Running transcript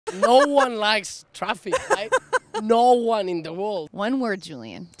No one likes traffic, right? No one in the world. One word,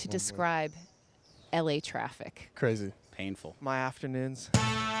 Julian, to describe LA traffic. Crazy. Painful. My afternoons.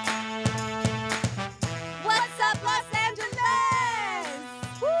 What's up, Los Angeles?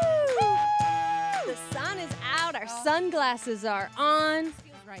 Woo! The sun is out. Our sunglasses are on. This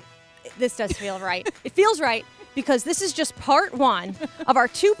feels right. This does feel right. It feels right because this is just part one of our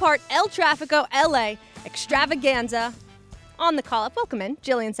two-part El Tráfico LA Extravaganza. On the call-up, welcome in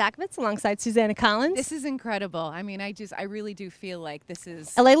Jillian Sakovitz alongside Susanna Collins. This is incredible. I mean, I really do feel like this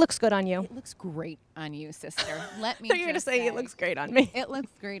is... LA looks good on you. It looks great on you, sister. Let me So you're going to say it looks great on me. It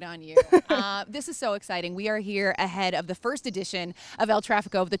looks great on you. This is so exciting. We are here ahead of the first edition of El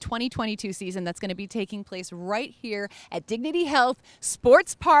Tráfico of the 2022 season that's going to be taking place right here at Dignity Health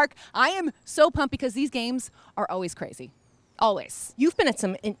Sports Park. I am so pumped because these games are always crazy. Always. You've been at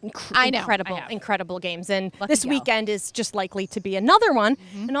some incredible games, and Lucky this gal. weekend is just likely to be another one.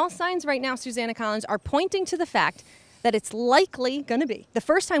 And all signs right now, Susanna Collins, are pointing to the fact that it's likely going to be the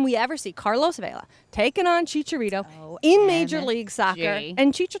first time we ever see Carlos Vela taking on Chicharito in Major League Soccer.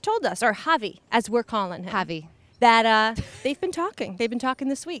 And Chicha told us, or Javi, as we're calling him, Javi, that they've been talking. They've been talking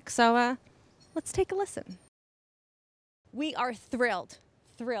this week. So let's take a listen. We are thrilled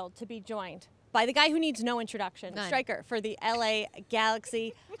to be joined by the guy who needs no introduction, None. striker for the LA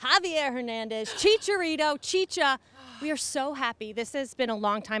Galaxy, Javier Hernandez, Chicharito, Chicha. We are so happy. This has been a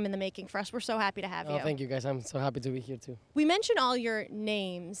long time in the making for us. We're so happy to have you. Oh, thank you, guys. I'm so happy to be here, too. We mentioned all your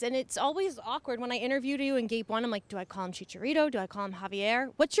names, and it's always awkward when I interviewed you in Gate 1. I'm like, do I call him Chicharito? Do I call him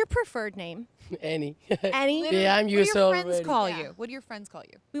Javier? What's your preferred name? Any. Any? Yeah, I'm used to What do your friends already. call you? What do your friends call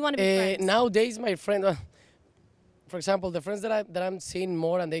you? We want to be friends. Nowadays, my friend, for example, the friends that I'm seeing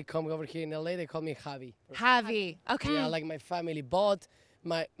more and they come over here in LA, they call me Javi. Javi. Okay. Yeah, like my family. But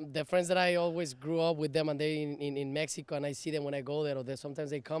the friends that I always grew up with them and they in Mexico and I see them when I go there or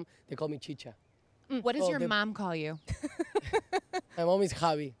sometimes they come, they call me Chicha. What does Oh, your mom call you? My mom is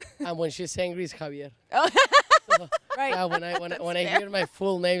Javi, and when she's angry, it's Javier. Right. Yeah, when I hear my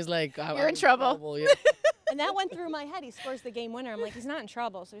full name, it's like You're in trouble. Yeah. And that went through my head. He scores the game winner. I'm like, he's not in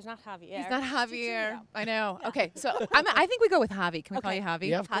trouble, so he's not Javier. He's not Javier. Chicharito. I know. Okay, so I think we go with Javi. Can we call you Javi?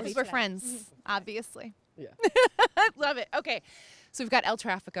 Yeah, of Javi. course. We're friends, obviously. Yeah. Love it. Okay, so we've got El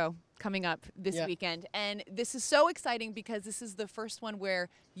Tráfico coming up this Yeah. weekend, and this is so exciting because this is the first one where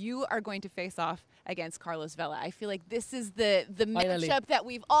you are going to face off against Carlos Vela. I feel like this is the Finally. matchup that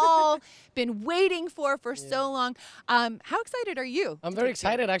we've all been waiting for so long. How excited are you? I'm very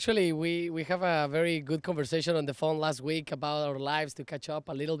excited. Actually, we have a very good conversation on the phone last week about our lives to catch up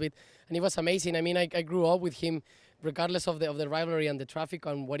a little bit, and it was amazing. I mean, I grew up with him, regardless of the rivalry and the traffic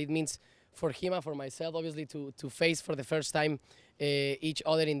and what it means for him and for myself, obviously, to face for the first time each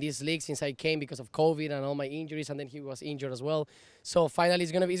other in this league since I came because of COVID and all my injuries, and then he was injured as well. So finally,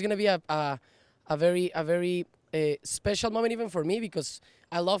 it's gonna be a very special moment even for me because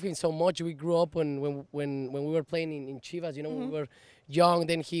I love him so much. We grew up when we were playing in Chivas, you know, when we were young.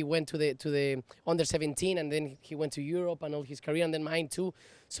 Then he went to the under 17, and then he went to Europe and all his career, and then mine too.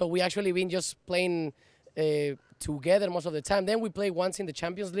 So we actually been just playing together most of the time. Then we played once in the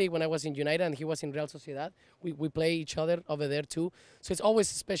Champions League when I was in United and he was in Real Sociedad. We play each other over there too. So it's always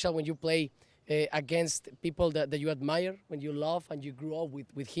special when you play against people that you admire, when you love, and you grew up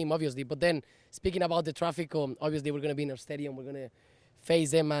with him, obviously. But then, speaking about the Trafico, obviously we're going to be in our stadium. We're going to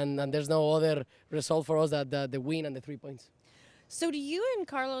face them, and there's no other result for us than the win and the 3 points. So do you and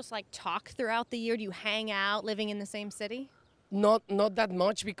Carlos like talk throughout the year? Do you hang out living in the same city? Not that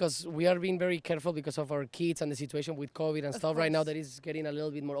much because we are being very careful because of our kids and the situation with COVID and stuff right now that is getting a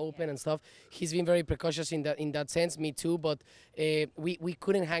little bit more open and stuff. He's been very precautious in that sense, me too, but we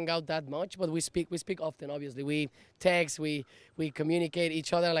couldn't hang out that much, but we speak often, obviously. We text, we communicate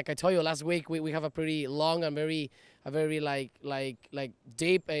each other. Like I told you last week, we have a pretty long and very like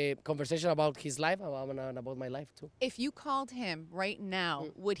deep conversation about his life and about my life too. If you called him right now,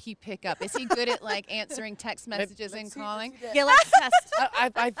 would he pick up? Is he good at like answering text messages and calling? Yeah, let's test.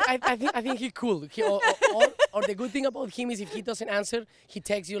 I think he could. Or the good thing about him is if he doesn't answer, he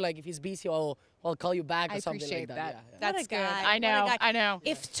texts you like if he's busy or I'll call you back or I something appreciate like that. that. Yeah. That's What a good. guy. I know. What a guy. I know.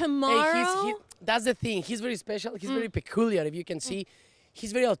 If tomorrow... Hey, that's the thing. He's very special. He's very peculiar. If you can see,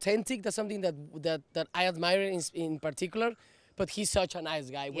 he's very authentic. That's something that I admire in particular. But he's such a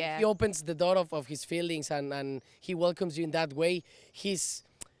nice guy. When he opens the door of his feelings and he welcomes you in that way,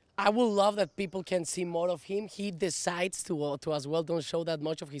 I would love that people can see more of him. He decides to as well don't show that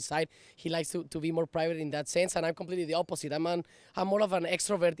much of his side. He likes to be more private in that sense, and I'm completely the opposite. I'm more of an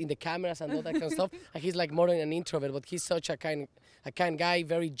extrovert in the cameras and all that kind of stuff, and he's like more an introvert, but he's such a kind guy,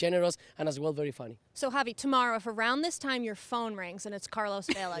 very generous, and as well very funny. So, Javi, tomorrow, if around this time your phone rings and it's Carlos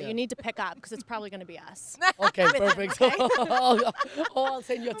Vela, you need to pick up because it's probably going to be us. Okay, perfect. So, I'll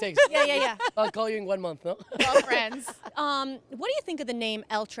send you a text. Yeah. I'll call you in 1 month, no? Well, friends. What do you think of the name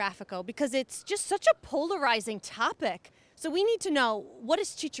El Tráfico? Because it's just such a polarizing topic. So we need to know, what does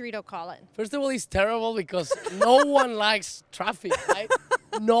Chicharito call it? First of all, it's terrible because no one likes traffic, right?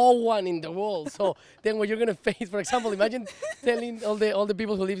 No one in the world. So then what you're going to face, for example, imagine telling all the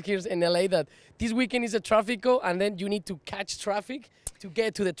people who live here in LA that this weekend is a Trafico and then you need to catch traffic to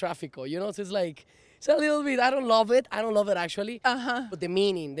get to the Trafico, you know? So it's like, it's a little bit, I don't love it actually. But the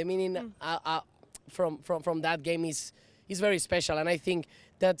meaning from that game is very special. And I think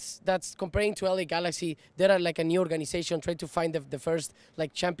that's comparing to LA Galaxy, they are like a new organization trying to find the first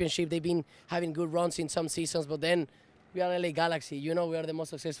like championship. They've been having good runs in some seasons, but then we are LA Galaxy. You know, we are the most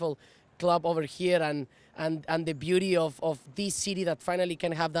successful club over here, and the beauty of this city that finally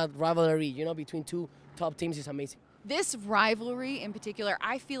can have that rivalry, you know, between two top teams is amazing. This rivalry in particular,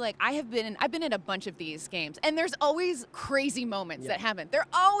 I feel like I've been in a bunch of these games, and there's always crazy moments that happen. They're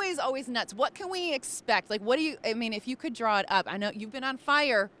always nuts. What can we expect? Like, I mean, if you could draw it up, I know you've been on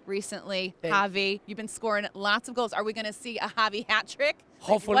fire recently, Javi. You've been scoring lots of goals. Are we going to see a Javi hat trick?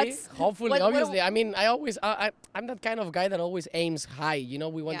 Hopefully, obviously. I mean, I'm that kind of guy that always aims high. You know,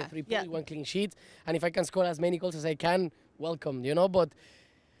 we want the 3 points, we want clean sheets, and if I can score as many goals as I can, welcome. You know, but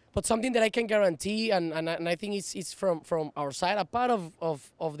something that I can guarantee, and I think it's from our side, a part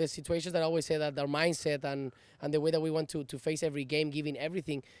of the situations that I always say that our mindset and the way that we want to face every game, giving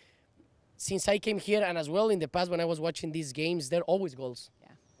everything. Since I came here, and as well in the past when I was watching these games, there are always goals,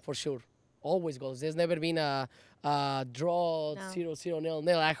 for sure. Always goals. There's never been a draw, 0-0,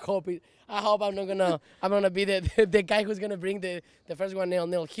 0-0. I hope I'm gonna be the guy who's gonna bring the first one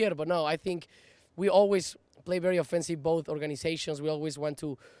 0-0 here. But no, I think we always play very offensive, both organizations. We always want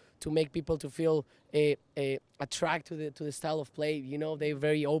to make people to feel attract to the style of play. You know, they're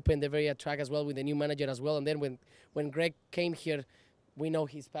very open, they're very attract as well with the new manager as well. And then when Greg came here, we know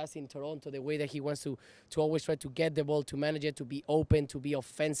his past in Toronto, the way that he wants to always try to get the ball, to manage it, to be open, to be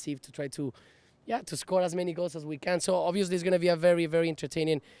offensive, to try to score as many goals as we can. So obviously it's going to be a very, very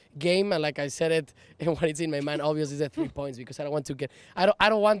entertaining game. And like I said it, and what is in my mind, obviously, is the 3 points, because I don't want to get, we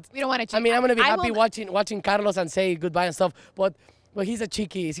don't want to. I mean, I'm going to be happy watching Carlos and say goodbye and stuff, but he's a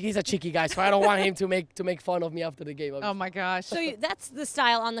cheeky guy, so I don't want him to make fun of me after the game. Obviously. Oh my gosh! So that's the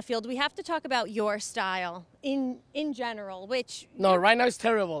style on the field. We have to talk about your style in general, which right now it's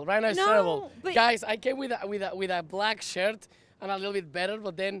terrible. Terrible, but guys. I came with a black shirt and a little bit better,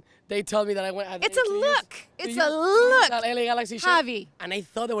 but then they told me that I went. It's a look. It's a look. That LA Galaxy shirt, Javi. And I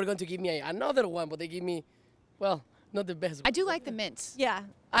thought they were going to give me another one, but they give me, well, not the best. I do like the mint. Yeah,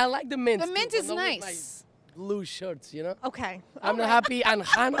 I like the mint. The mint is nice. Blue shirts, you know. Okay. I'm not happy, and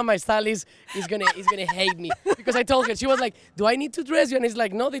Hannah, my stylist, is gonna hate me because I told her. She was like, "Do I need to dress you?" And it's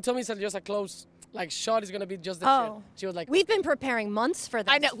like, "No." They told me it's just a close shot. Is gonna be just the shirt. She was like, "We've been preparing months for this."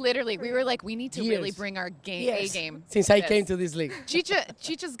 I know, literally. We were like, we need to really bring our A game since I came to this league.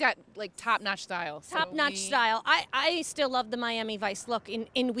 Chicha's got like top-notch style. Top-notch style. I still love the Miami Vice look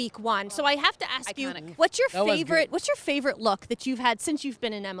in week 1. So I have to ask you, what's your favorite look that you've had since you've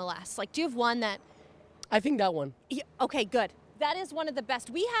been in MLS? Like, do you have one that? I think that one. Yeah, okay, good. That is one of the best.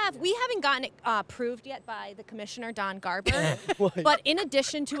 We haven't gotten it approved yet by the commissioner, Don Garber. But in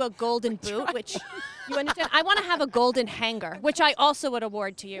addition to a golden boot, which you understand, I want to have a golden hanger, which I also would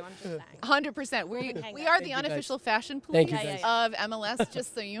award to you. I'm just saying. 100%. We are the unofficial fashion police of MLS,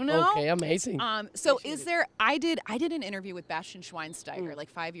 just so you know. Okay, amazing. So is there? I did an interview with Bastian Schweinsteiger like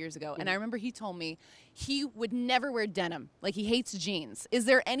 5 years ago, and I remember he told me he would never wear denim. Like, he hates jeans. Is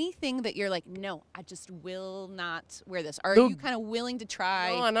there anything that you're like, no, I just will not wear this? Are you kind of willing to try?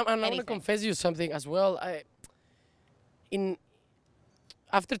 No, and I'm going to confess you something as well.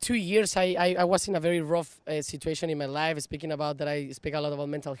 After 2 years, I was in a very rough situation in my life, speaking about that. I speak a lot about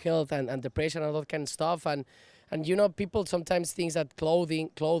mental health and depression and all that kind of stuff. And you know, people sometimes think that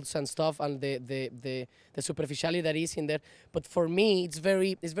clothes and stuff and the superficiality that is in there. But for me, it's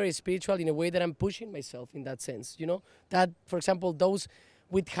very spiritual in a way that I'm pushing myself in that sense. You know, that, for example, those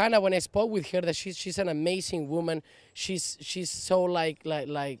with Hannah, when I spoke with her, that she's an amazing woman. She's so like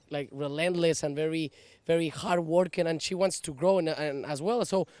relentless and very, very hardworking, and she wants to grow and as well.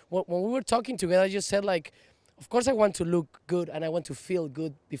 So when we were talking together, I just said, like, of course I want to look good and I want to feel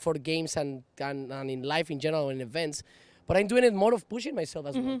good before games and in life in general and events. But I'm doing it more of pushing myself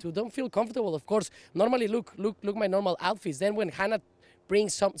as well, to don't feel comfortable. Of course, normally look my normal outfits. Then when Hannah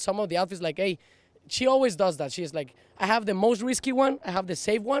brings some of the outfits, like, hey, she always does that. She's like, I have the most risky one, I have the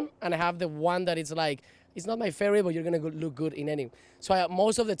safe one, and I have the one that is like it's not my favorite, but you're gonna look good in any. So I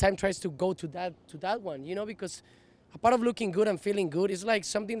most of the time tries to go to that one, you know, because a part of looking good and feeling good is like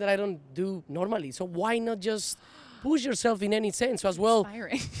something that I don't do normally. So why not just push yourself in any sense as well?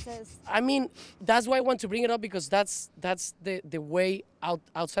 Inspiring. I mean, that's why I want to bring it up, because that's the way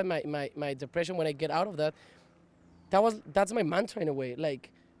outside my depression. When I get out of that, that's my mantra in a way.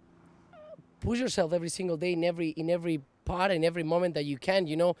 Like, push yourself every single day in every part, in every moment that you can.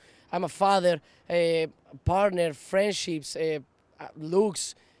 You know, I'm a father, a partner, friendships,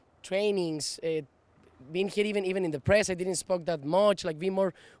 looks, trainings, being here even in the press. I didn't speak that much, like be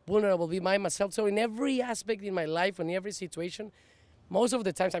more vulnerable, be myself. So in every aspect in my life, in every situation, most of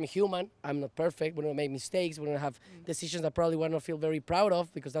the times I'm human. I'm not perfect. We're gonna make mistakes. We're gonna have decisions that probably we're not feel very proud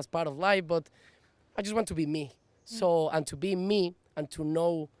of, because that's part of life. But I just want to be me. So, and to be me and to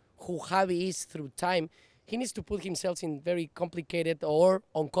know who Javi is through time, he needs to put himself in very complicated or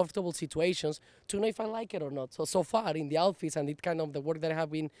uncomfortable situations to know if I like it or not. So far in the outfits and it kind of the work that I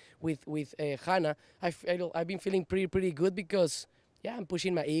have been with Hannah, I've been feeling pretty good, because yeah, I'm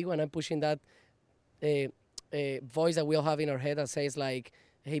pushing my ego and I'm pushing that voice that we all have in our head that says like,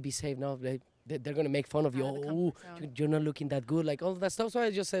 hey, be safe. No, they're gonna make fun of you. Oh, you're not looking that good, like all that stuff. So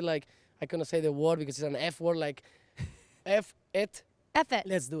I just said like, I cannot say the word because it's an F word, like F it.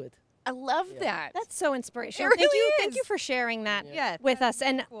 Let's do it. I love that. That's so inspirational. It really Thank you for sharing that Yeah. with us.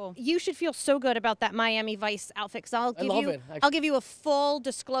 And Cool. you should feel so good about that Miami Vice outfit. 'Cause I love it. I'll give you a full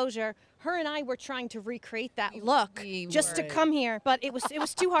disclosure. Her and I were trying to recreate that look we just to were. come here, but it was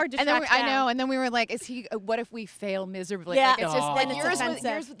too hard to And then track I down. know, and then we were like, "Is he? What if we fail miserably?" Yeah. Like, it's just No. like Then it's yours. offensive.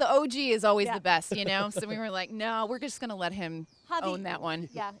 Yours with the OG is always Yeah. the best, you know. So we were like, "No, we're just gonna let him Javi- own that one."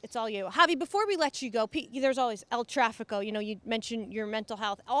 Yeah, it's all you. Javi, before we let you go, Pete, there's always El Trafico. You know, you mentioned your mental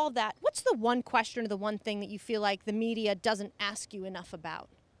health, all of that. What's the one question or the one thing that you feel like the media doesn't ask you enough about?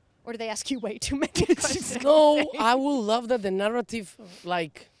 Or do they ask you way too many questions? No, I would love that the narrative,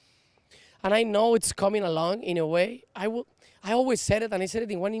 like, and I know it's coming along in a way. I always said it, and I said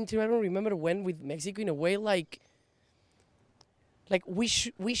it in one interview, I don't remember when, with Mexico, in a way, like we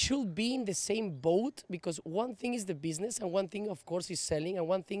should be in the same boat, because one thing is the business, and one thing, of course, is selling, and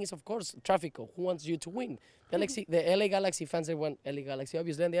one thing is, of course, Trafico, who wants you to win. The LA Galaxy fans, they want LA Galaxy,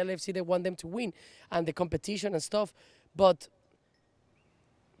 obviously, and the LFC, they want them to win, and the competition and stuff. But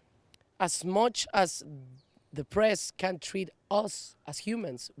as much as the press can treat us as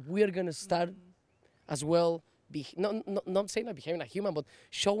humans, we are going to start as well, not saying not behaving like human, but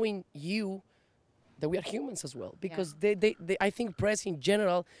showing you that we are humans as well. Because they I think press in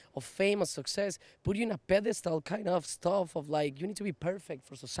general of fame and success put you in a pedestal kind of stuff of like, you need to be perfect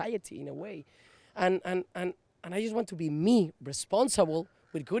for society in a way. And I just want to be me, responsible,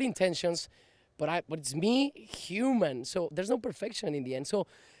 with good intentions, but it's me, human. So there's no perfection in the end. So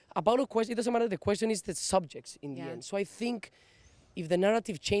about a question, it doesn't matter. The question is the subjects in the end. So I think if the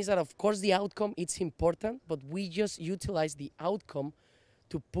narrative changes that, of course, the outcome, it's important, but we just utilize the outcome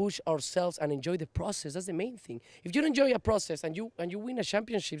to push ourselves and enjoy the process. That's the main thing. If you enjoy a process and you win a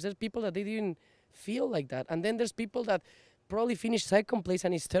championship, there's people that they didn't feel like that. And then there's people that probably finish second place,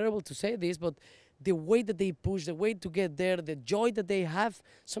 and it's terrible to say this, but the way that they push, the way to get there, the joy that they have,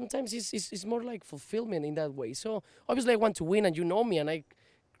 sometimes is more like fulfillment in that way. So obviously I want to win, and you know me, and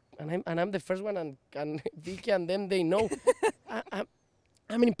I'm the first one, and Vicky and them, they know.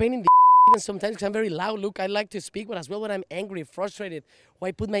 I'm in pain in the even sometimes because I'm very loud. Look, I like to speak, but as well when I'm angry, frustrated, or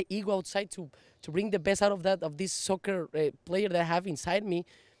I put my ego outside to bring the best out of this soccer player that I have inside me.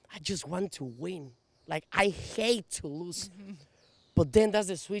 I just want to win. Like, I hate to lose. But then that's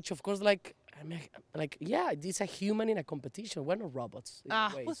the switch, of course, like, yeah, it's a human in a competition. We're not robots.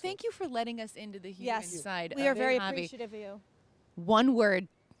 Well, thank you for letting us into the human side. We are of very Javi. appreciative of you. One word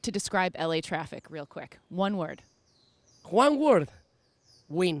to describe LA traffic, real quick. One word. One word.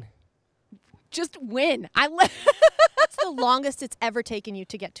 Win. Just win. What's the longest it's ever taken you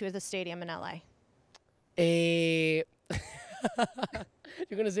to get to the stadium in LA? You're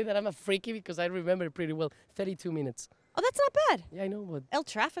going to say that I'm a freaky because I remember it pretty well. 32 minutes. Oh, that's not bad. Yeah, I know. But El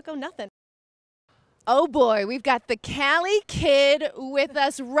Trafico, nothing. Oh boy, we've got the Cali kid with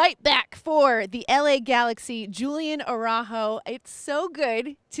us right back for the LA Galaxy, Julián Araujo. It's so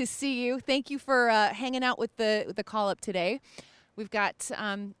good to see you. Thank you for hanging out with the call-up today. We've got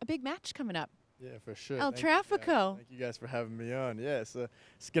a big match coming up. Yeah, for sure. El Thank you Trafico. guys. Thank you guys for having me on. Yeah, so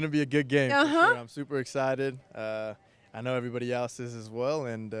it's going to be a good game for sure. I'm super excited. I know everybody else is as well,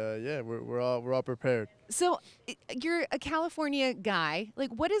 and yeah, we're all prepared. So you're a California guy.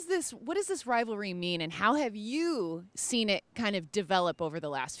 Like, what does this rivalry mean, and how have you seen it kind of develop over the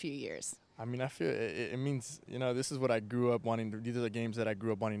last few years? I mean, I feel it means, you know, this is what I grew up wanting to, these are the games that I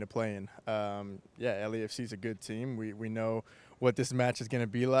grew up wanting to play in. Yeah, LAFC is a good team. We know what this match is going to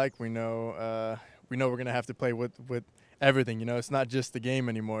be like. We know we're going to have to play with everything. You know, it's not just the game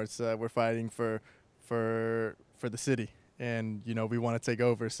anymore. It's we're fighting for the city, and you know, we want to take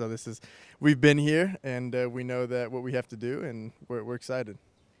over. So we've been here, and we know that what we have to do, and we're excited.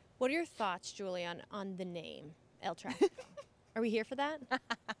 What are your thoughts, Julian, on the name El Tráfico? Are we here for that?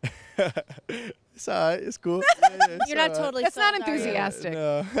 It's all right. It's cool. Yeah, You're not totally. That's not sold, are you? enthusiastic.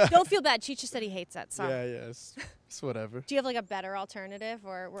 No. Don't feel bad. Chicha said he hates that song. Yeah, it's whatever. Do you have like a better alternative,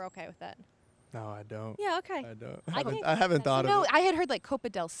 or we're okay with that? No, I don't. Yeah, okay. I don't. can't I haven't thought No, of it. I had heard like Copa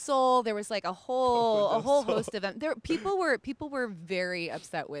del Sol. There was like a whole host of them. People were very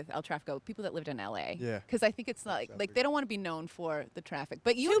upset with El Tráfico. People that lived in LA. Yeah. Because I think it's not like they don't want to be known for the traffic.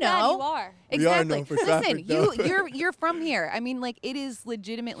 But you Too know, bad you are. exactly. We are known for traffic, though. you're from here. I mean, like it is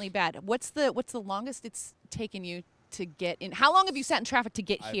legitimately bad. What's the longest it's taken you to get in? How long have you sat in traffic to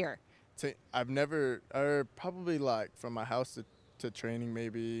get here? I've never, probably like from my house to training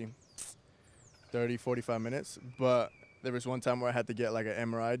maybe 30, 45 minutes. But there was one time where I had to get like an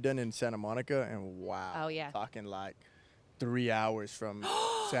MRI done in Santa Monica, and wow. Oh, yeah. Talking like 3 hours from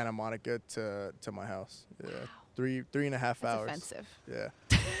Santa Monica to my house. Yeah. Wow. Three and a half That's hours. offensive. Yeah.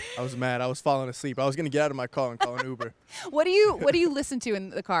 I was mad. I was falling asleep. I was going to get out of my car and call an Uber. What do you listen to in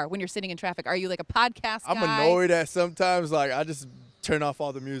the car when you're sitting in traffic? Are you like a podcast I'm guy? annoyed at sometimes, like, I just turn off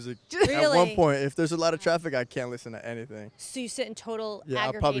all the music. At Really? one point, if there's a lot of traffic, I can't listen to anything. So you sit in total Yeah, I'll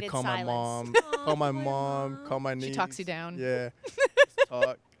aggravated probably call silence. my mom, call my niece. She talks you down. Yeah. Just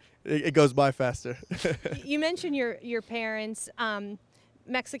talk. It goes by faster. You mentioned your parents,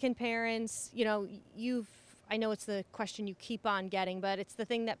 Mexican parents. You know, I know it's the question you keep on getting, but it's the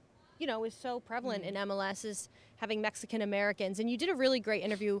thing that, you know, is so prevalent in MLS is having Mexican Americans. And you did a really great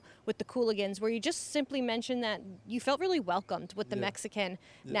interview with the Cooligans where you just simply mentioned that you felt really welcomed with the Mexican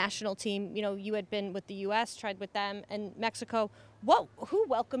national team. You know, you had been with the U.S., tried with them, and Mexico. Who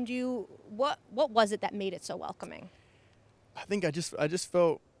welcomed you? What was it that made it so welcoming? I think I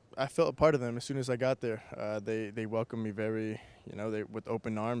felt a part of them as soon as I got there. They welcomed me very, you know, with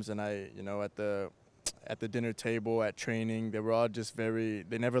open arms, and you know, at the dinner table, at training, they were all just they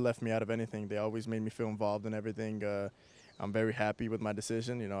never left me out of anything. They always made me feel involved in everything. I'm very happy with my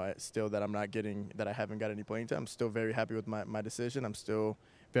decision. You know, I haven't got any playing time. I'm still very happy with my decision. I'm still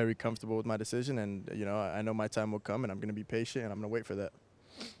very comfortable with my decision, and you know, I know my time will come, and I'm going to be patient, and I'm going to wait for that.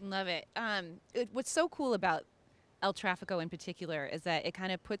 Love it. What's so cool about El Tráfico in particular is that it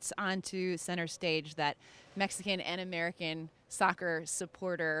kind of puts onto center stage that Mexican and American soccer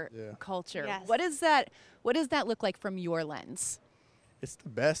supporter culture. Yes. What does that look like from your lens? It's the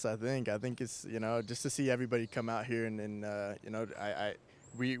best, I think. I think it's, you know, just to see everybody come out here and you know,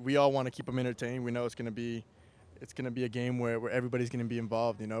 we all want to keep them entertained. We know it's going to be a game where everybody's going to be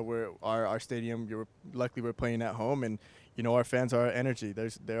involved. You know, our stadium, luckily we're playing at home, and you know, our fans are our energy.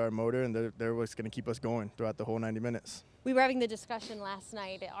 They're our motor, and they're what's going to keep us going throughout the whole 90 minutes. We were having the discussion last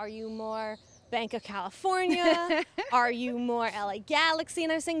night. Are you more Bank of California? Are you more LA Galaxy?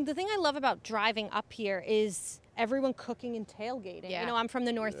 And I was saying the thing I love about driving up here is everyone cooking and tailgating. Yeah. You know, I'm from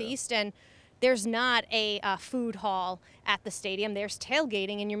the Northeast, and there's not a food hall at the stadium. There's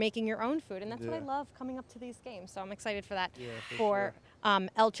tailgating, and you're making your own food, and that's what I love coming up to these games. So I'm excited for that for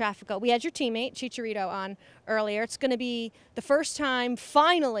El Tráfico. We had your teammate, Chicharito, on earlier. It's going to be the first time,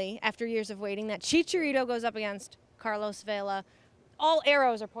 finally, after years of waiting, that Chicharito goes up against Carlos Vela. All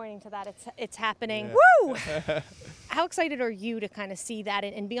arrows are pointing to that. It's happening. Yeah. Woo! How excited are you to kind of see that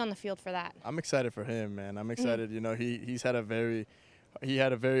and be on the field for that? I'm excited for him, man. I'm excited. You know, he had a very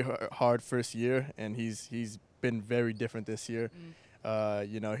hard first year, and he's been very different this year.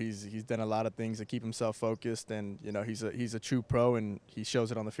 You know, he's done a lot of things to keep himself focused, and you know, he's a true pro, and he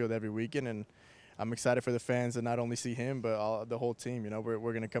shows it on the field every weekend. And I'm excited for the fans to not only see him, but the whole team. You know,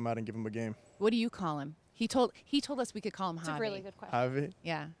 we're gonna come out and give him a game. What do you call him? He told us we could call him Javi. It's a really good question. Javi?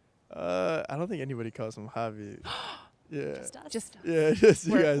 Yeah. I don't think anybody calls him Javi. Yeah. Just Yeah, just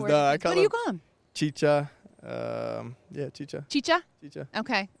you guys know. I call what do you him call him? Chicha. Yeah, Chicha. Chicha? Chicha.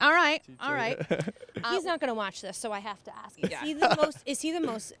 Okay. All right. Chicha, All right. yeah. He's not going to watch this, so I have to ask. Yeah. Is he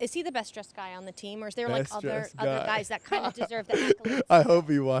the best dressed guy on the team, or is there like Best other dressed other guy. guys that kind of deserve the accolades? I hope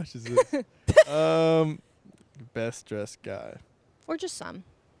he watches this. Best dressed guy. Or just some.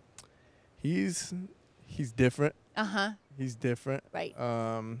 He's different. Uh-huh. He's different. Right.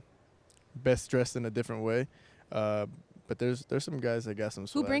 Best dressed in a different way. But there's some guys that got some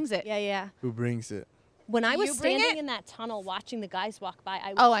swag. Who brings it? Yeah, yeah. Who brings it? When I was You bring standing it? in that tunnel watching the guys walk by, I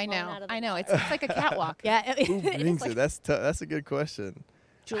was Oh, I blown know. out of the I know. water. It's like a catwalk. Yeah, Who it is brings like- it? That's a good question.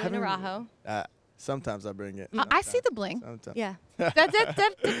 Julián Araujo. Sometimes I bring it. I see the bling. Sometimes. Yeah. That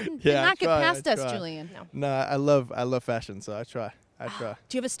did Yeah, not get I past us, try. Julian. No. No, I love fashion, so I try. Do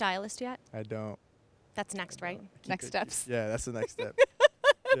you have a stylist yet? I don't. That's next, right? Next steps. Yeah, that's the next step.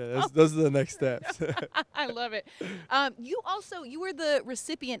 Yeah, those are the next steps. I love it. You were the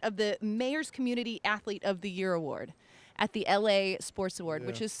recipient of the Mayor's Community Athlete of the Year Award at the LA Sports Award,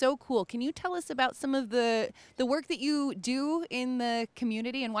 which is so cool. Can you tell us about some of the work that you do in the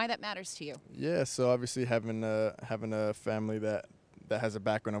community and why that matters to you? Yeah, so obviously having a family that has a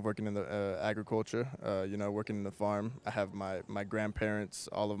background of working in the agriculture, working in the farm. I have my grandparents,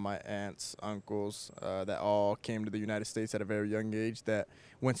 all of my aunts, uncles, that all came to the United States at a very young age that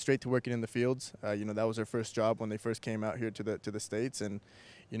went straight to working in the fields. That was their first job when they first came out here to the States. And,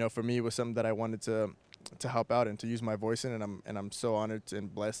 for me, it was something that I wanted to help out and to use my voice in, and I'm so honored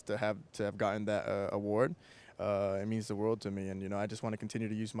and blessed to have gotten that award. It means the world to me, and I just want to continue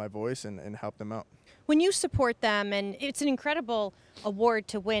to use my voice and help them out. When you support them, and it's an incredible award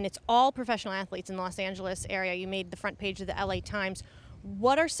to win, it's all professional athletes in the Los Angeles area. You made the front page of the LA Times.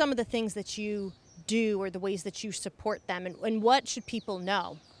 What are some of the things that you do or the ways that you support them, and what should people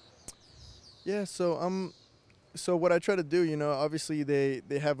know? Yeah, so what I try to do, obviously they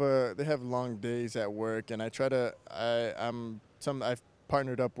have long days at work, and I've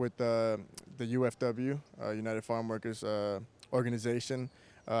partnered up with the UFW, United Farm Workers organization.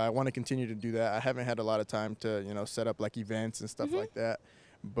 I want to continue to do that. I haven't had a lot of time to set up like events and stuff like that,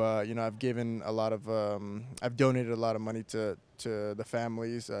 but I've given a lot of I've donated a lot of money to the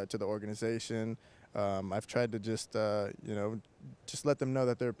families, to the organization. I've tried to just let them know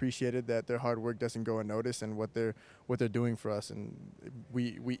that they're appreciated, that their hard work doesn't go unnoticed, and what they're doing for us. And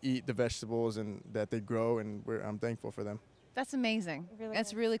we eat the vegetables and that they grow, and I'm thankful for them. That's amazing.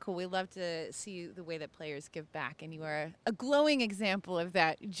 That's really cool. We love to see the way that players give back, and you are a glowing example of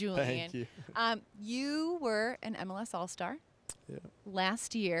that, Julian. Thank you. You were an MLS All-Star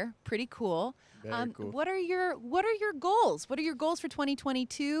last year. Pretty cool. Very cool. What are your goals? What are your goals for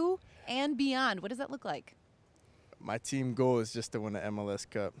 2022 and beyond? What does that look like? My team goal is just to win the MLS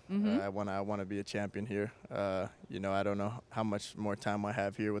Cup. I want to be a champion here. I don't know how much more time I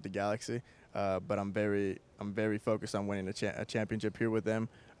have here with the Galaxy, but I'm very focused on winning a championship here with them.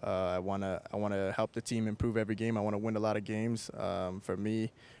 I want to help the team improve every game. I want to win a lot of games. For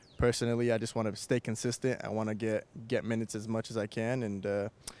me personally, I just want to stay consistent. I want to get minutes as much as I can,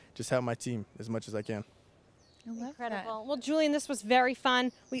 and just help my team as much as I can. I love Incredible. that. Well, Julian, this was very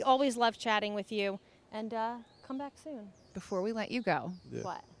fun. We always love chatting with you, and come back soon. Before we let you go, Yeah.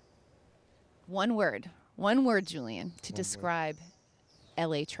 What? one word, Julian, to describe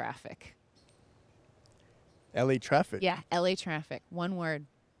LA traffic. LA traffic. Yeah, LA traffic. One word.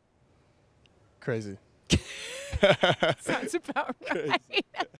 Crazy. Sounds about right.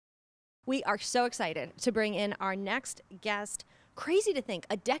 We are so excited to bring in our next guest. Crazy to think,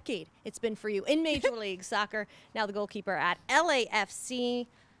 a decade it's been for you in Major League Soccer. Now the goalkeeper at LAFC,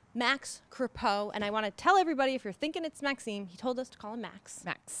 Max Crépeau. And I want to tell everybody, if you're thinking it's Maxime, he told us to call him Max.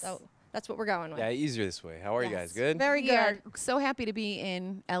 Max. So that's what we're going with. Yeah, easier this way. How are you guys? Good? Very good. So happy to be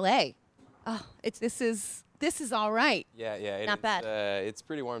in LA. Oh, this is all right. Yeah, it Not is. bad. It's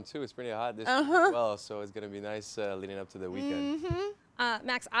pretty warm too. It's pretty hot this week as well, so it's gonna be nice leading up to the weekend.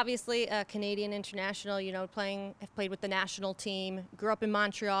 Max, obviously a Canadian international, have played with the national team, grew up in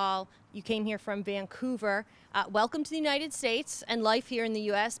Montreal. You came here from Vancouver. Welcome to the United States and life here in the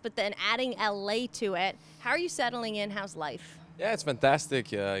U.S., but then adding LA to it. How are you settling in? How's life? Yeah, it's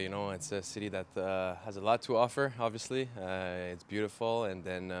fantastic. It's a city that has a lot to offer. Obviously, it's beautiful, and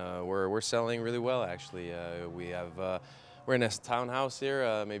then we're selling really well. Actually, we're in a townhouse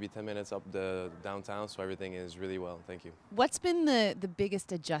here, maybe 10 minutes up the downtown, so everything is really well. Thank you. What's been the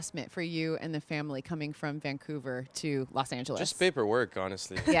biggest adjustment for you and the family coming from Vancouver to Los Angeles? Just paperwork,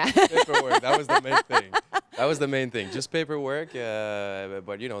 honestly. Yeah. Paperwork. That was the main thing. That was the main thing. Just paperwork.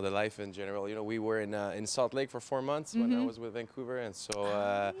 But the life in general. We were in Salt Lake for 4 months when I was with Vancouver, and so.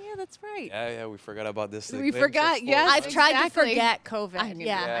 Yeah, that's right. Yeah, we forgot about this. We forgot. Yes, I've tried to exactly. forget COVID. I know.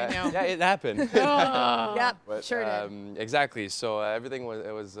 Yeah. I know. Yeah, it happened. Yep, But, sure did. Exactly. So everything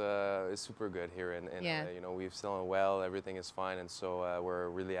was super good here, and Yeah. we've selling well. Everything is fine, and so we're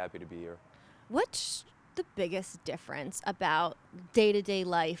really happy to be here. What's the biggest difference about day-to-day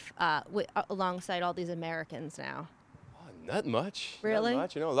life alongside all these Americans now? Not much. Really?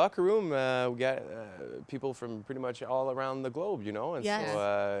 Not much. Locker room, we got people from pretty much all around the globe, and Yes.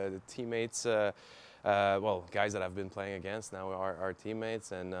 so the teammates well, guys that I've been playing against now are our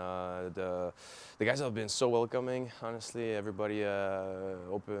teammates, and the guys have been so welcoming. Honestly, everybody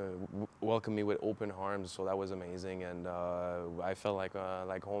welcomed me with open arms, so that was amazing, and I felt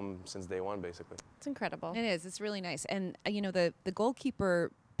like home since day one, basically. It's incredible. It is. It's really nice. And you know, the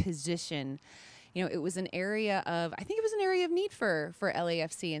goalkeeper position, you know, it was an area of, I think it was an area of need for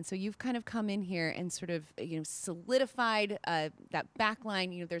LAFC. And so you've kind of come in here and sort of, you know, solidified that back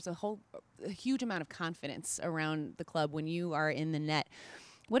line. You know, there's a huge amount of confidence around the club when you are in the net.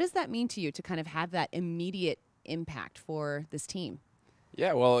 What does that mean to you to kind of have that immediate impact for this team?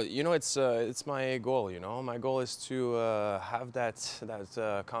 Yeah, well, you know, it's my goal. You know, my goal is to have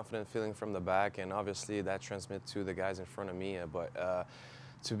that confident feeling from the back, and obviously that transmits to the guys in front of me. But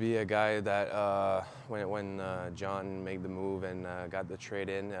to be a guy that when John made the move and got the trade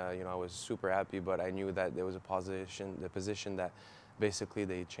in, you know, I was super happy. But I knew that there was the position that basically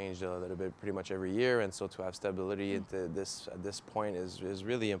they changed a little bit pretty much every year, and so to have stability at this point is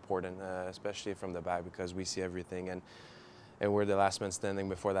really important, especially from the back, because we see everything, and we're the last man standing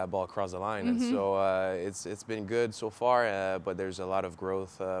before that ball crossed the line. And so it's been good so far, but there's a lot of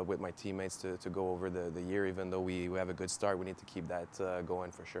growth with my teammates to go over the year. Even though we have a good start, we need to keep that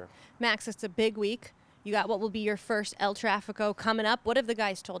going for sure. Max, it's a big week. You got what will be your first El Trafico coming up. What have the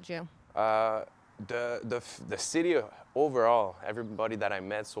guys told you? The city overall, everybody that I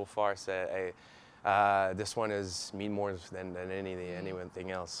met so far said, hey, this one mean more than anything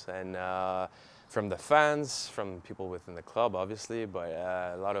else. And from the fans, from people within the club, obviously, but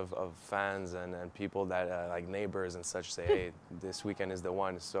a lot of fans and people that like neighbors and such say, hey, this weekend is the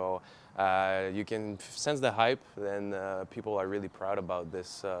one. So you can sense the hype, and people are really proud about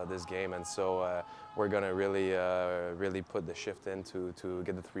this game, and so we're gonna really put the shift in to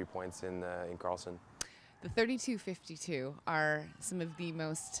get the 3 points in Carlson. The 32-52 are some of the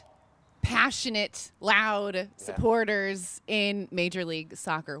most passionate, loud supporters in Major League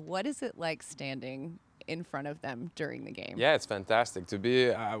Soccer. What is it like standing in front of them during the game? Yeah, it's fantastic.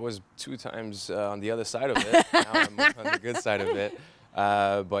 I was 2 times on the other side of it. Now I'm on the good side of it.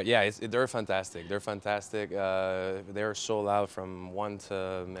 But yeah, they're fantastic. They're fantastic. They're so loud from 1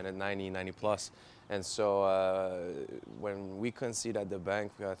 to minute 90 plus. And so when we conceded at the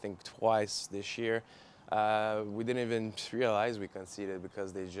bank, I think twice this year, we didn't even realize we conceded,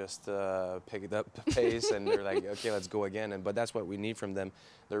 because they just picked up the pace and they're like, okay, let's go again. But that's what we need from them.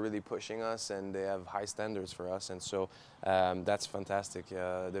 They're really pushing us, and they have high standards for us. And so that's fantastic.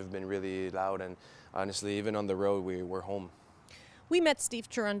 They've been really loud, and honestly, even on the road, we're home. We met Steve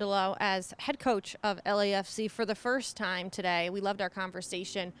Cherundolo as head coach of LAFC for the first time today. We loved our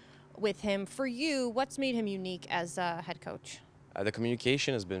conversation with him. For you, what's made him unique as a head coach? The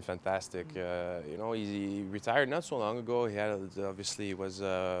communication has been fantastic. You know, he retired not so long ago. He had obviously was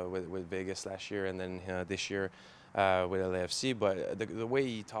with Vegas last year, and then this year with LAFC. But the way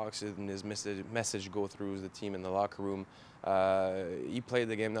he talks and his message go through the team in the locker room. He played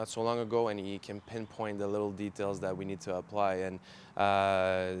the game not so long ago, and he can pinpoint the little details that we need to apply. And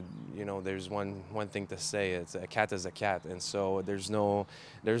you know, there's one thing to say: it's a cat is a cat, and so there's no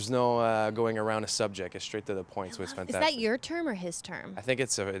going around a subject. It's straight to the point. So it's fantastic. Is that your term or his term? I think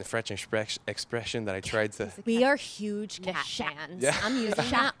it's a French expression that I tried to. We are huge cat fans. Yeah. I'm using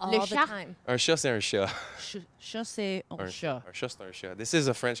that all the time. Un chat, c'est un chat. Chat, c'est un chat. Un chat, c'est un chat. This is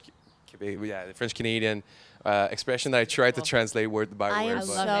a French-Canadian expression that I tried to translate word by I word. am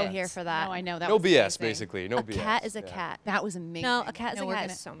so here for that. No, I know that. No was BS, amazing. basically. No BS. A cat is a cat. That was amazing. No, a cat is a we're cat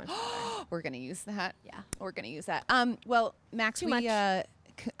gonna- is so much. We're gonna use that. Yeah. We're gonna use that. Well, Max, Too we much. a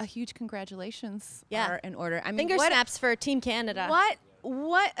huge congratulations Yeah. are in order. I mean, Finger what snaps for Team Canada.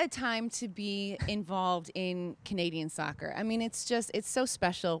 What a time to be involved in Canadian soccer. I mean, it's so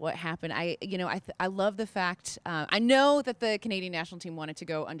special what happened. I love the fact, I know that the Canadian national team wanted to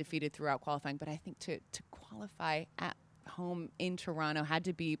go undefeated throughout qualifying, but I think to qualify at home in Toronto had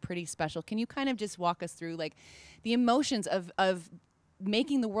to be pretty special. Can you kind of just walk us through like the emotions of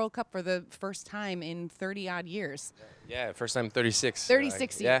making the World Cup for the first time in 30 odd years? Yeah, first time 36.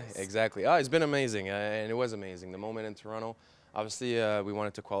 36 years. Yeah, exactly. Oh, it's been amazing, and it was amazing. The moment in Toronto, obviously we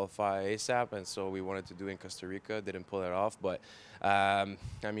wanted to qualify ASAP, and so we wanted to do it in Costa Rica. Didn't pull it off, but I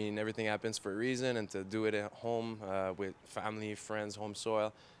mean, everything happens for a reason, and to do it at home with family, friends, home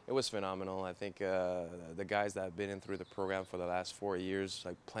soil, it was phenomenal. I think the guys that have been in through the program for the last 4 years,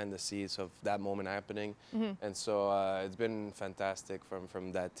 like, planted the seeds of that moment happening, and so it's been fantastic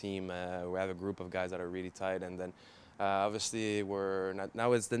from that team. We have a group of guys that are really tight, and then obviously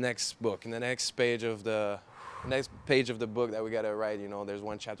now it's the next book, and the next page of the book that we gotta write. You know, there's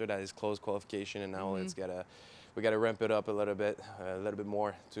one chapter that is closed qualification, and now let's gotta we got to ramp it up a little bit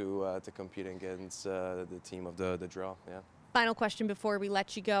more to compete against the team of the draw. Yeah. Final question before we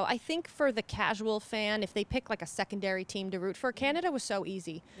let you go. I think for the casual fan, if they pick like a secondary team to root for, Canada was so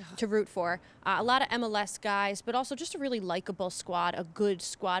easy to root for. A lot of MLS guys, but also just a really likable squad, a good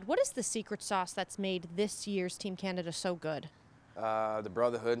squad. What is the secret sauce that's made this year's Team Canada so good? The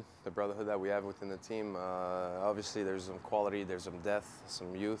brotherhood that we have within the team. Obviously, there's some quality, there's some depth,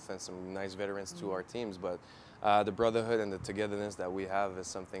 some youth, and some nice veterans to our teams. But the brotherhood and the togetherness that we have is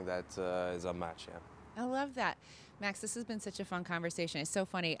something that is unmatched. Yeah. I love that. Max, this has been such a fun conversation. It's so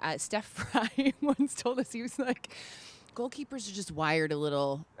funny. Steph Fry once told us, he was like, goalkeepers are just wired a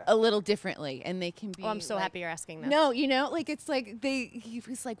little differently, and they can be. Oh, I'm so like, happy you're asking that. No, you know, like it's like he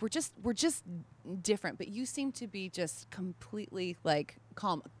was like, we're just different, but you seem to be just completely like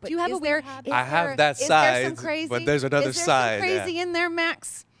calm. But Do you have is a weird there- habit? is I have there- that is there some side, crazy, but there's another is there side, Some yeah. crazy in there,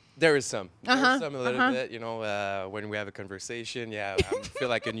 Max. There is some. Uh-huh, There's some a little bit, you know, when we have a conversation, yeah, I feel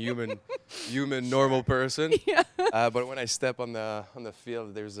like a human, normal person. Yeah. But when I step on the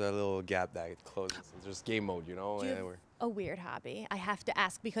field, there's a little gap that it closes. It's just game mode, you know. Do you and have we're- a weird hobby? I have to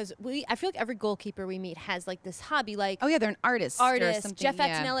ask because I feel like every goalkeeper we meet has like this hobby, like Oh yeah, they're an artist. or artist. something, Jeff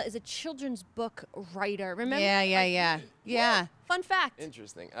yeah. Attinella is a children's book writer. Remember? Yeah. Fun fact.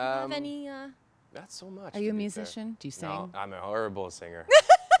 Interesting. Do you have any? Not so much. Are you a to be fair. musician? Do you sing? No, I'm a horrible singer.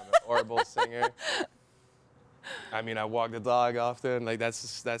 I'm a horrible singer. I mean, I walk the dog often. Like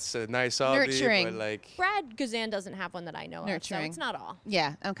that's a nice hobby. Nurturing. But like, Brad Guzan doesn't have one that I know of, so Nurturing. it's not all.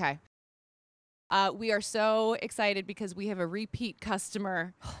 Yeah, okay. We are so excited because we have a repeat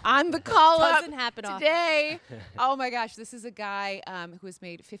customer on the call up Doesn't happen often. today. Oh my gosh, this is a guy who has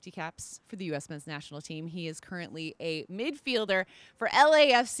made 50 caps for the U.S. men's national team. He is currently a midfielder for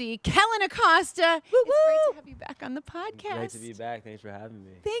LAFC. Kellyn Acosta. It's great to have you back on the podcast. Great to be back. Thanks for having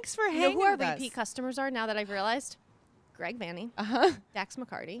me. Thanks for You know hanging who our with us. repeat customers are now that I've realized? Greg Vanney, Dax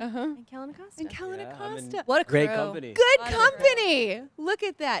McCarty, and Kellyn Acosta. And Kellyn Yeah, I'm in Acosta. What a Great crew. company. Good Lot of company. Look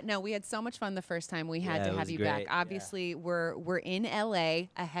at that. No, we had so much fun the first time we had Yeah, to it have was you great. back. Yeah. Obviously, we're in LA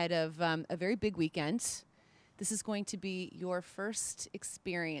ahead of a very big weekend. This is going to be your first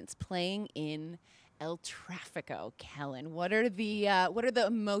experience playing in El Trafico, Kellyn. What are the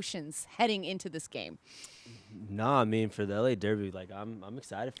emotions heading into this game? No, I mean for the LA Derby, like I'm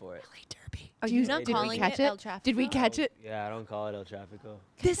excited for it. LA Derby. Are you you not did we calling catch it it? El Trafico? Did we catch it? Yeah, I don't call it El Trafico.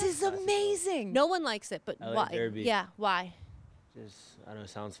 This is amazing. No one likes it, but LA why? Derby. Yeah, why? Just I don't know, it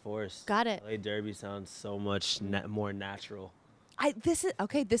sounds forced. Got it. LA Derby sounds so much more natural. This is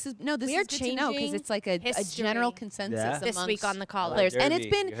okay. This is We are good to know because changing it's like a general history consensus Yeah. This week amongst on the call LA players, and it's Derby.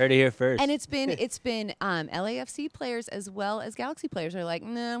 been You heard it here first. and it's been LAFC players as well as Galaxy players are like,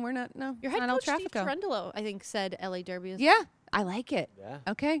 no, we're not. No, Your it's head not El coach Steve Trafico. Cherundolo, I think, said LA Derby is. Yeah, I like it. Yeah.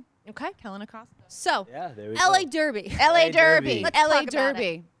 Okay, Okay. Kellyn Acosta. So, Yeah, there we LA go. Derby. LA Derby. Derby. Let's LA talk about it.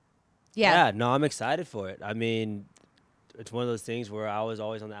 Derby. Yeah, no, I'm excited for it. I mean, it's one of those things where I was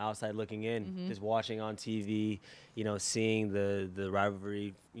always on the outside looking in, just watching on TV, you know, seeing the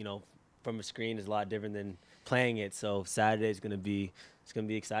rivalry, you know, from a screen is a lot different than playing it. So Saturday is going to be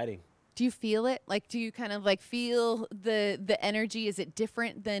exciting. Do you feel it? Like, do you kind of like feel the energy? Is it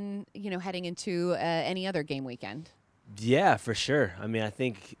different than heading into any other game weekend? Yeah, for sure. I mean, I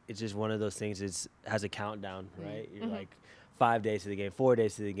think it's just one of those things. It has a countdown, right? You're like 5 days to the game, 4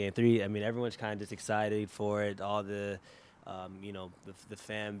 days to the game, 3. I mean, everyone's kind of just excited for it. All the, the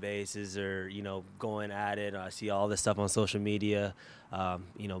fan bases are, going at it. I see all this stuff on social media,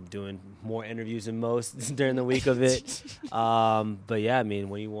 doing more interviews than most during the week of it. But yeah, I mean,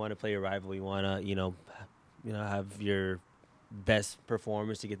 when you want to play your rival, you want to, have your best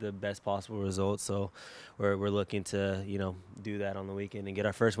performance to get the best possible results. So we're looking to do that on the weekend and get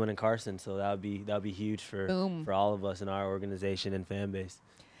our first win in Carson. So that would be huge for all of us in our organization and fan base.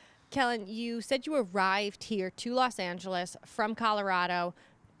 Kellyn, you said you arrived here to Los Angeles from Colorado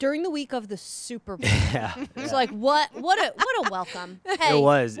during the week of the Super Bowl. Yeah. It's like what a welcome. Hey, It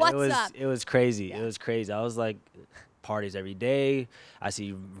was what's up? It was crazy. Yeah. It was crazy. I was like, parties every day. I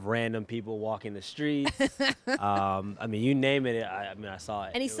see random people walking the streets. I mean, you name it. I saw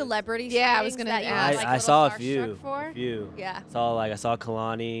it. Any It was- celebrities? Yeah, I was things gonna that you were, ask. like, I little saw a starstruck few. For? A few. Yeah. I saw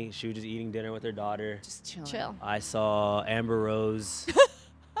Kalani. She was just eating dinner with her daughter. Just chilling. Chill. I saw Amber Rose.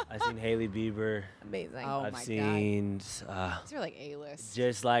 I seen Hailey Bieber. Amazing. Oh I've my God. seen These are like A-list.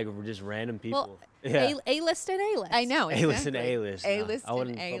 just random people. Well, yeah. A-list and A-list. I know. A-list and exactly. A-list. A-list I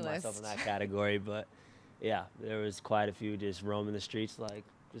wouldn't and put myself in A-list. that category, but yeah, there was quite a few just roaming the streets like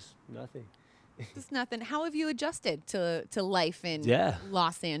just nothing. Just nothing. How have you adjusted to life in Yeah.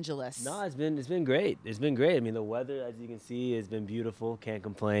 Los Angeles? No, it's been great. It's been great. I mean, the weather, as you can see, has been beautiful. Can't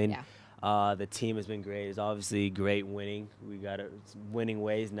complain. Yeah. The team has been great. It's obviously great winning. We got winning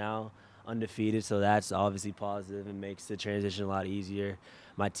ways now, undefeated, so that's obviously positive and makes the transition a lot easier.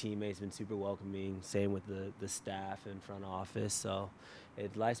 My teammates been super welcoming, same with the staff and front office, so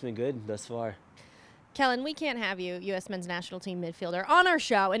life's been good thus far. Kellyn, we can't have you, U.S. men's national team midfielder, on our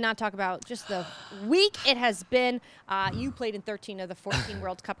show and not talk about just the week it has been. You played in 13 of the 14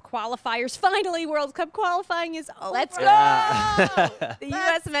 World Cup qualifiers. Finally, World Cup qualifying is over. Let's go! The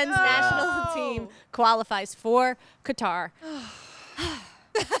U.S. men's national team qualifies for Qatar.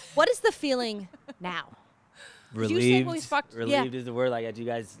 What is the feeling now? Relieved. Relieved is the word. Like, you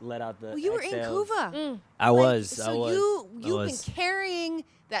guys let out the Well, you were exhales. in Cuba. I was. So you've been carrying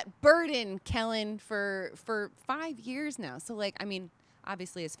that burden, Kellyn, for 5 years now. So, like, I mean,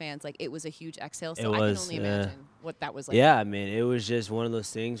 obviously as fans, like, it was a huge exhale. So I can only imagine what that was like. Yeah, I mean, it was just one of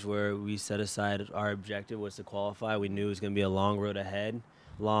those things where we set aside our objective was to qualify. We knew it was going to be a long road ahead.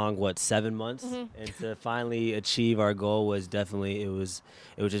 Long, 7 months, and to finally achieve our goal was definitely it was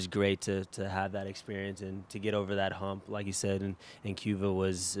just great to have that experience and to get over that hump, like you said, in Cuba it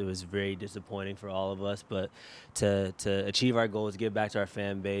was very disappointing for all of us, but to achieve our goals, give back to our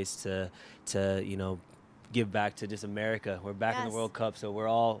fan base, to give back to just America. We're back in the World Cup, so we're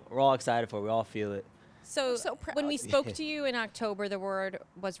all excited for it. We all feel it. So proud. When we spoke to you in October, the word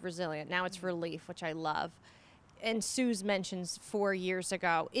was resilient. Now it's relief, which I love. And Suze mentions 4 years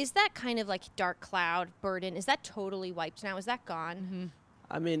ago. Is that kind of like dark cloud burden? Is that totally wiped now? Is that gone?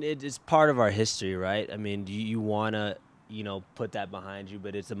 I mean, it's part of our history, right? I mean, you want to, put that behind you,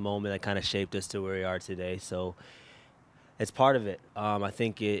 but it's a moment that kind of shaped us to where we are today. So it's part of it. I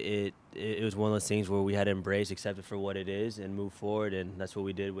think it was one of those things where we had to embrace, accept it for what it is, and move forward. And that's what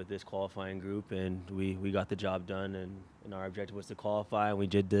we did with this qualifying group. And we got the job done. And our objective was to qualify, and we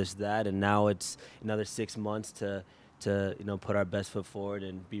did that. And now it's another 6 months to put our best foot forward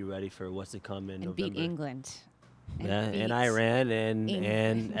and be ready for what's to come in November. Beat England. And Iran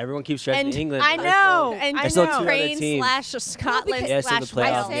and everyone keeps stressing England. I know. There's still 2 other teams. Scotland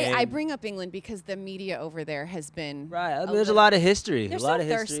I bring up England because the media over there has been right. I mean, there's a lot of history. They're a lot so of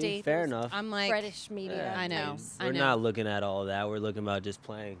thirsty. history. Fair enough. I'm like British media. I know. We're not looking at all that. We're looking about just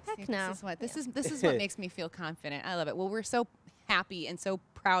playing. Heck no. This is what makes me feel confident. I love it. Well, we're so happy and so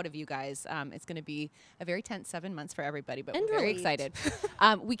proud of you guys. It's going to be a very tense 7 months for everybody, but we're very excited.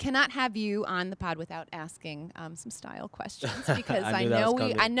 We cannot have you on the pod without asking some style questions because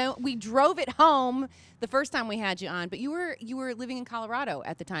I know we drove it home the first time we had you on, but you were living in Colorado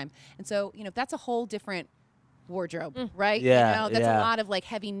at the time, and so that's a whole different wardrobe, right? Yeah, that's a lot of like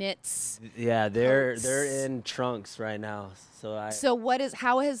heavy knits. Yeah, they're in trunks right now.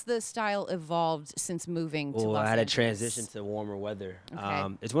 How has the style evolved since moving to Los Angeles? I had a transition to warmer weather.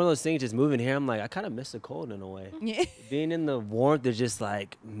 Okay. It's one of those things, just moving here, I'm like, I kind of miss the cold in a way. Yeah. Being in the warmth is just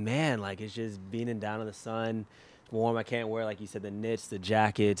like, man, like it's just being down in the sun, warm. I can't wear, like you said, the knits, the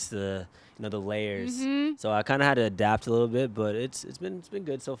jackets, the layers. So I kind of had to adapt a little bit, but it's been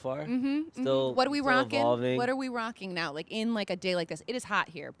good so far. Still, what are we rocking? Evolving. What are we rocking now? Like in like a day like this, it is hot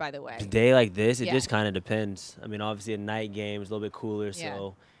here, by the way. A day like this, it just kind of depends. I mean, obviously a night game is a little bit cooler, Yeah.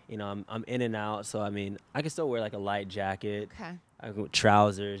 so I'm in and out. So I mean, I can still wear like a light jacket. Okay. I can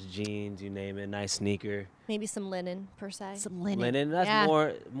trousers, jeans, you name it, nice sneaker. Maybe some linen per se. Some linen. Linen, that's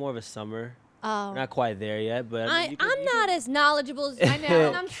more of a summer. Oh. We're not quite there yet, but I'm not as knowledgeable as I know,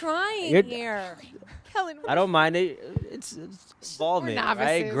 and I'm trying here. Kellyn, I don't mind it. It's evolving, right?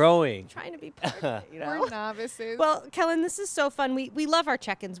 novices. Growing. Trying to be perfect, we're novices. Well, Kellyn, this is so fun. We love our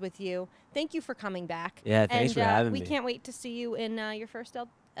check-ins with you. Thank you for coming back. Yeah, thanks for having me. We can't wait to see you in your first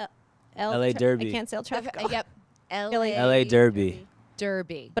LA Derby. I can't say El Trafico. Yep. LA Derby.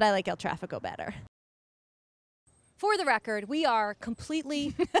 Derby. But I like El Trafico better. For the record, we are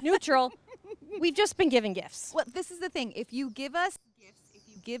completely neutral. We've just been given gifts. Well, this is the thing. If you give us gifts, if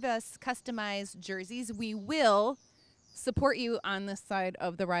you give us customized jerseys, we will support you on this side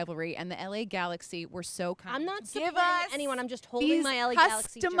of the rivalry. And the LA Galaxy were so kind. I'm not to supporting give us anyone. I'm just holding these my LA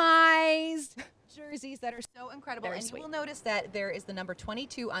Galaxy customized jerseys that are so incredible. Very and sweet. you will notice that there is the number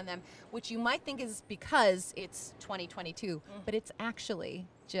 22 on them, which you might think is because it's 2022, but it's actually,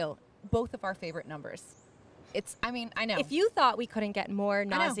 Jill, both of our favorite numbers. I know. If you thought we couldn't get more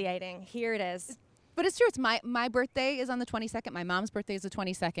nauseating, here it is. But it's true. It's my birthday is on the 22nd. My mom's birthday is the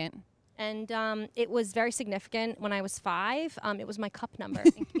 22nd. And it was very significant when I was 5. It was my cup number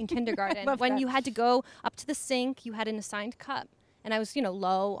in kindergarten. When you had to go up to the sink, you had an assigned cup. And I was,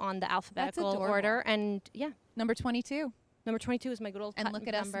 low on the alphabetical order. And, yeah. Number 22. Number 22 is my good old And look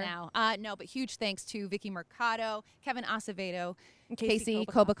at us number. now. No, but huge thanks to Vicky Mercado, Kevin Acevedo, And Casey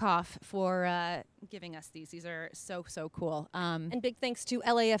Kobakov for giving us these. These are so, so cool. And big thanks to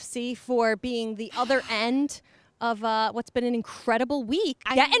LAFC for being the other end of what's been an incredible week,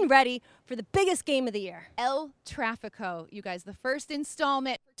 getting ready for the biggest game of the year. El Trafico, you guys, the first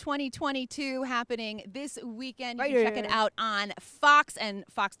installment for 2022 happening this weekend. You can check it out on Fox and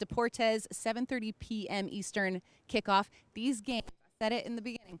Fox Deportes, 7:30 p.m. Eastern kickoff. These games, I said it in the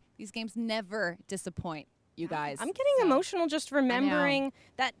beginning, these games never disappoint. You guys. I'm getting emotional just remembering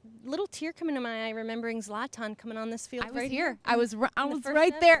that little tear coming to my eye, remembering Zlatan coming on this field. I was right here. here. I was first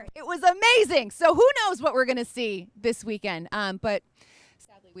right there. It was amazing. So who knows what we're going to see this weekend. But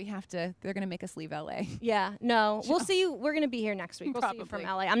sadly, they're going to make us leave LA. Yeah, no. We'll see you. We're going to be here next week. We'll see you from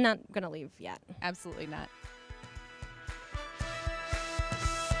Probably. LA. I'm not going to leave yet. Absolutely not.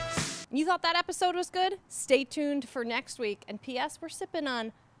 You thought that episode was good? Stay tuned for next week. And P.S., we're sipping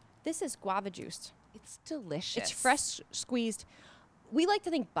on, this is guava juice. It's delicious. It's fresh squeezed. We like to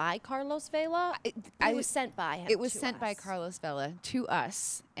think by Carlos Vela. It was sent by him. It was to sent by us. Carlos Vela to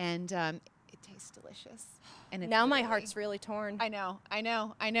us, and it tastes delicious. And it's Now my really- heart's really torn. I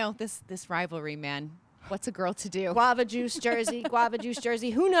know. This rivalry, man. What's a girl to do? Guava juice jersey, guava juice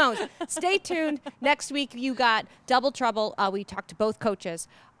jersey. Who knows? Stay tuned. Next week, you got Double Trouble. We talked to both coaches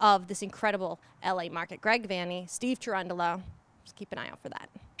of this incredible LA market. Greg Vanney, Steve Cherundolo. Just keep an eye out for that.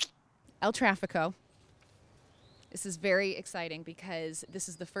 El Trafico. This is very exciting because this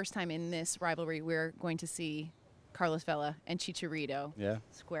is the first time in this rivalry we're going to see Carlos Vela and Chicharito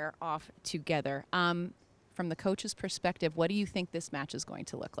square off together. From the coach's perspective, what do you think this match is going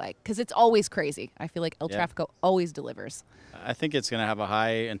to look like? Because it's always crazy. I feel like El Trafico always delivers. I think it's going to have a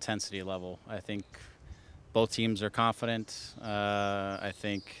high intensity level. I think both teams are confident. I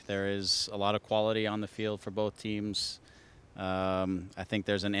think there is a lot of quality on the field for both teams. I think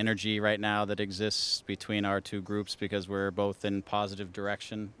there's an energy right now that exists between our two groups because we're both in positive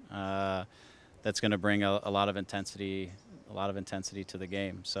direction. That's going to bring a lot of intensity to the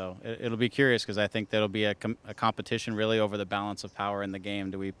game. So it'll be curious because I think there'll be a competition really over the balance of power in the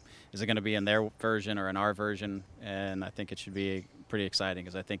game. Is it going to be in their version or in our version? And I think it should be pretty exciting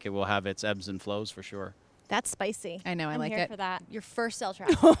because I think it will have its ebbs and flows for sure. That's spicy. I know, I I'm like here it. for that. Your first El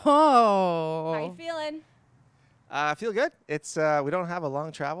Trafico. Oh. How are you feeling? I feel good. It's we don't have a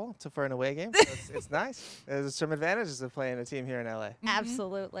long travel for an away game. So it's nice. There's some advantages of playing a team here in LA.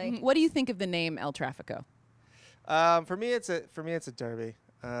 Absolutely. What do you think of the name El Trafico? For me, it's a derby.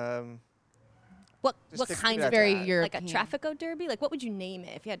 What Just stick kind to of that very tag. European. like a Trafico derby? Like what would you name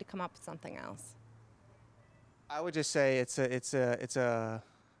it if you had to come up with something else? I would just say it's a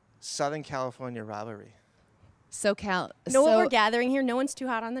Southern California rivalry. SoCal. Know what we're gathering here? No one's too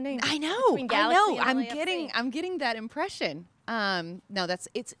hot on the name. I know. Between Galaxy and I'm LAFC. getting that impression. No,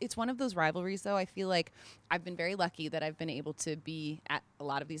 it's one of those rivalries though. I feel like I've been very lucky that I've been able to be at a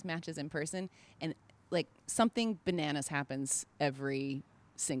lot of these matches in person, and like something bananas happens every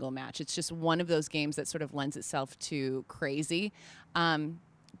single match. It's just one of those games that sort of lends itself to crazy.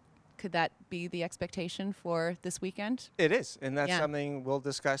 Could that be the expectation for this weekend? It is, and that's Yeah. something we'll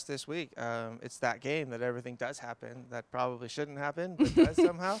discuss this week. It's that game that everything does happen that probably shouldn't happen, but does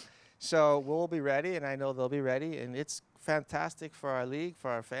somehow. So we'll be ready, and I know they'll be ready, and it's fantastic for our league,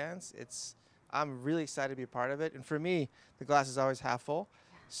 for our fans. I'm really excited to be a part of it, and for me, the glass is always half full.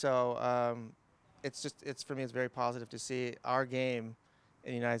 So it's for me, it's very positive to see our game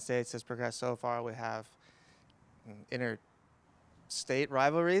in the United States has progressed so far. We have interstate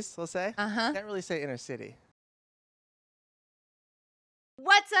rivalries, we'll say. Can't really say inner city.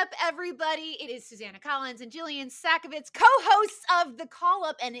 What's up, everybody? It is Susanna Collins and Jillian Sakovitz, co-hosts of The Call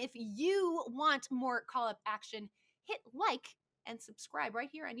Up. And if you want more Call Up action, hit like and subscribe right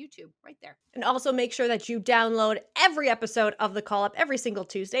here on YouTube, right there. And also make sure that you download every episode of The Call Up every single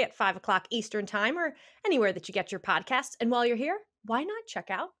Tuesday at 5 o'clock Eastern Time or anywhere that you get your podcasts. And while you're here, why not check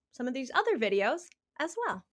out some of these other videos as well?